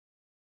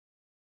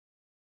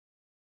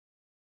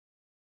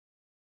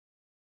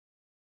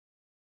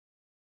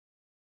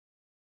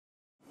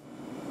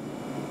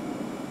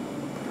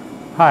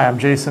Hi, I'm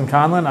Jason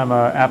Conlon. I'm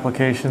an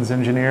applications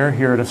engineer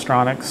here at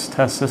Astronics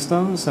Test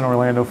Systems in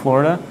Orlando,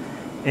 Florida.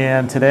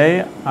 And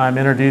today I'm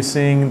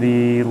introducing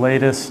the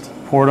latest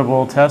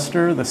portable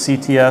tester, the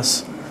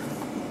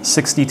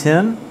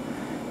CTS-6010.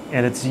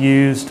 And it's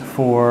used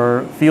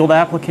for field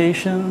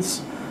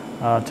applications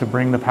to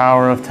bring the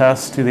power of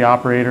tests to the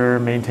operator,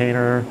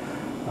 maintainer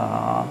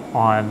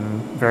on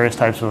various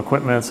types of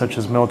equipment such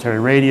as military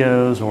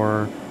radios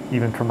or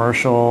even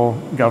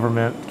commercial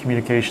government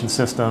communication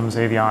systems,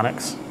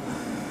 avionics.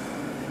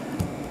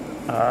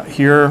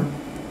 Here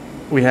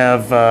we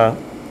have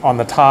on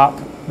the top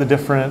the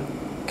different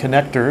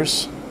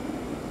connectors.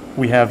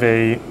 We have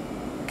a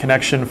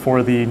connection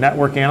for the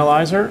network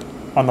analyzer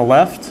on the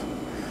left.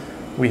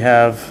 We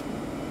have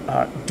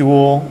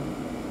dual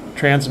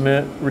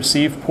transmit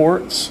receive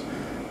ports,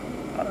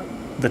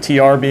 the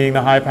TR being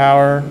the high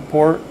power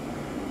port,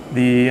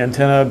 the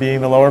antenna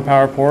being the lower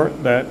power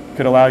port that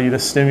could allow you to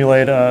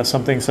stimulate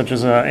something such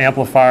as an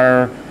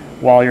amplifier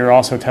while you're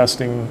also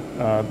testing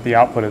the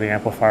output of the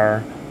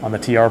amplifier on the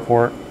TR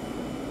port.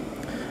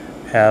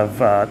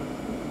 Have a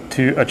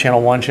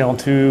channel 1, channel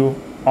 2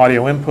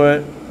 audio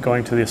input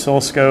going to the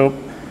oscilloscope,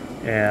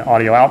 and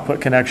audio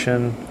output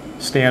connection,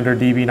 standard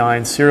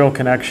DB9 serial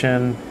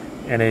connection,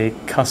 and a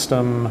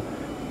custom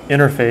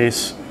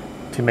interface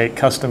to make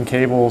custom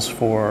cables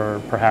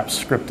for perhaps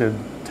scripted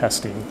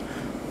testing.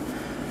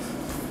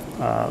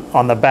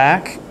 On the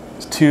back,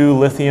 2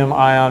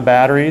 lithium-ion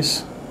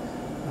batteries.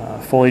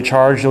 Fully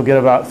charged, you'll get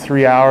about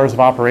 3 hours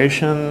of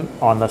operation.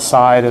 On the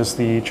side is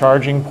the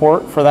charging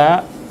port for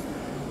that.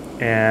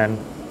 And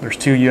there's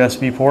 2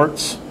 USB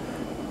ports,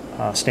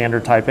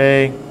 standard type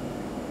A,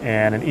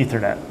 and an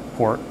Ethernet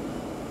port.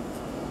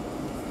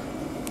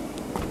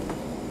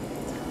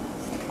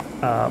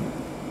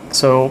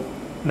 So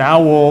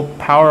now we'll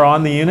power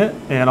on the unit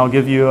and I'll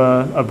give you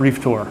a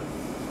brief tour.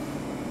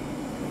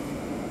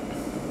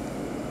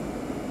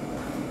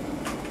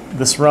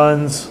 This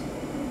runs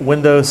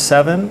Windows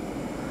 7.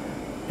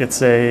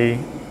 It's a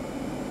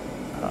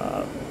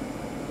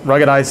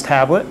ruggedized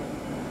tablet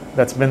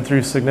that's been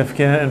through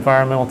significant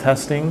environmental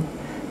testing,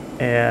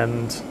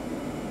 and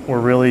we're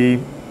really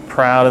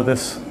proud of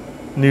this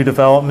new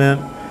development.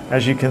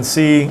 As you can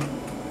see,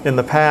 in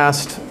the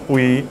past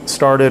we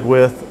started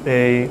with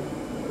a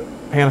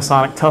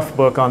Panasonic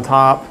Toughbook on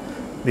top,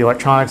 the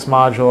electronics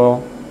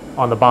module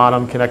on the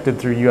bottom connected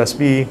through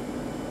USB,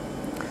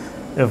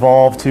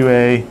 evolved to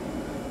a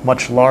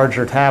much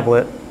larger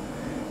tablet,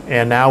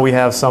 and now we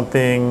have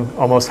something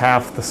almost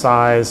half the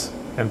size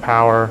and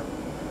power.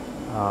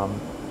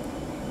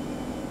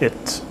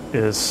 It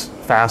is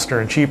faster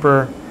and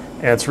cheaper,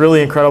 and it's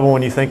really incredible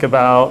when you think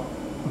about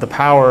the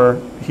power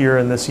here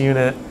in this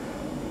unit.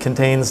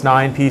 Contains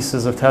 9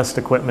 pieces of test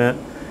equipment.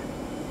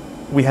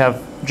 We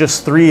have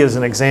just 3 as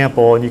an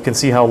example, and you can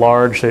see how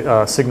large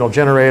a signal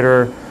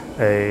generator,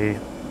 a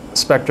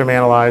spectrum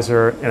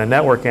analyzer, and a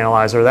network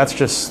analyzer. That's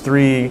just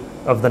 3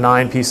 of the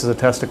 9 pieces of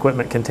test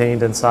equipment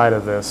contained inside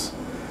of this,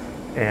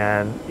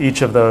 and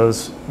each of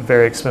those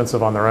very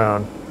expensive on their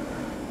own.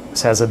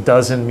 This has a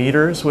dozen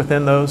meters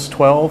within those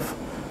 12,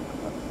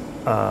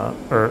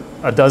 or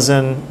a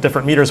dozen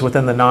different meters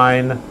within the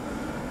 9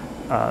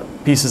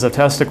 pieces of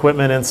test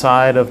equipment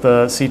inside of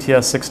the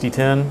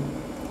CTS-6010.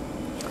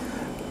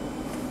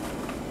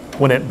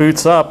 When it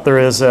boots up, there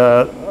is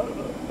a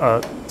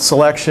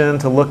selection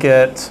to look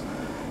at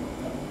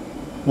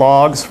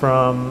logs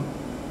from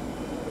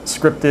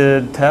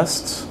scripted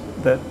tests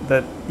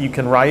that you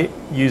can write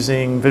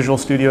using Visual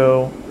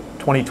Studio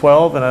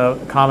 2012 in a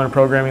common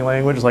programming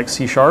language like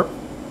C#.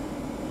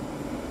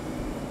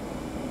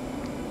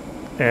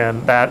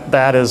 And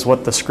that is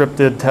what the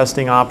scripted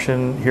testing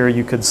option. Here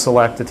you could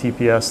select a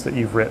TPS that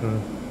you've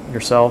written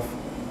yourself.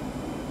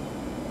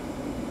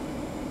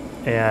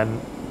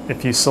 And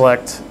if you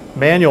select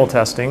manual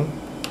testing,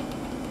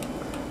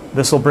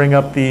 this will bring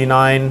up the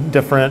 9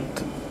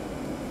 different,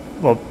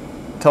 well,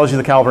 tells you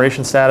the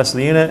calibration status of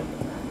the unit.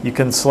 You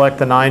can select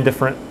the 9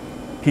 different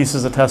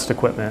pieces of test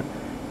equipment.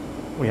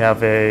 We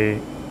have a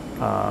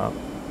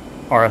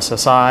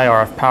RSSI,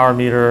 RF power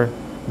meter,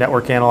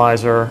 network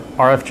analyzer,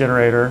 RF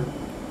generator,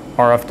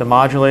 RF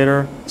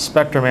demodulator,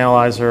 spectrum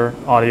analyzer,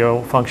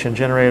 audio function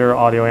generator,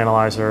 audio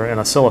analyzer, and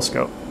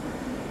oscilloscope.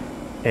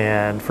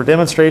 And for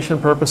demonstration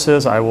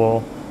purposes, I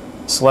will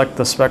select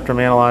the spectrum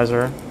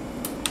analyzer,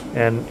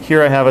 and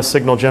here I have a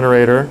signal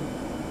generator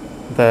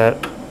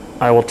that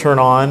I will turn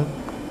on,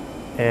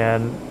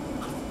 and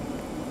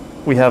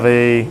we have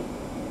a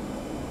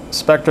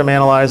spectrum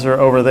analyzer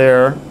over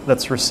there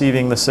that's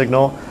receiving the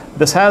signal.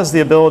 This has the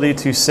ability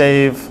to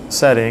save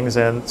settings,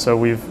 and so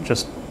we've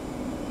just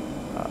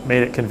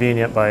made it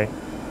convenient by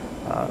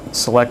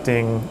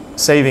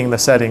saving the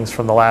settings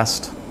from the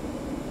last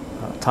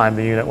time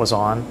the unit was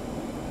on.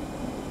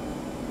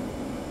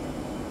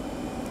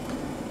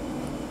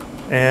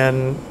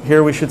 And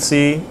here we should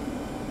see,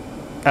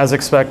 as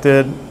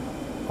expected,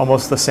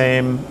 almost the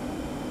same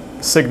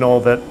signal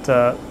that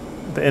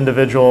the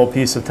individual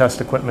piece of test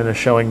equipment is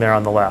showing there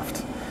on the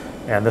left.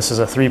 And this is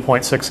a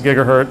 3.6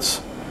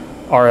 gigahertz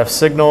RF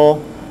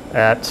signal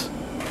at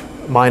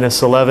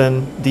minus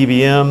 11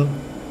 dBm,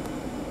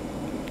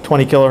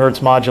 20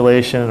 kilohertz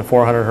modulation, and a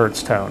 400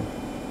 hertz tone.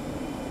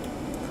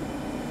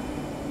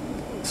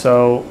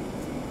 So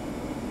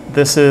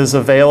this is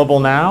available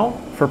now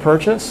for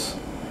purchase,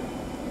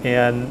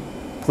 and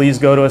please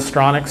go to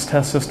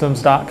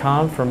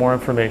astronicstestsystems.com for more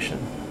information.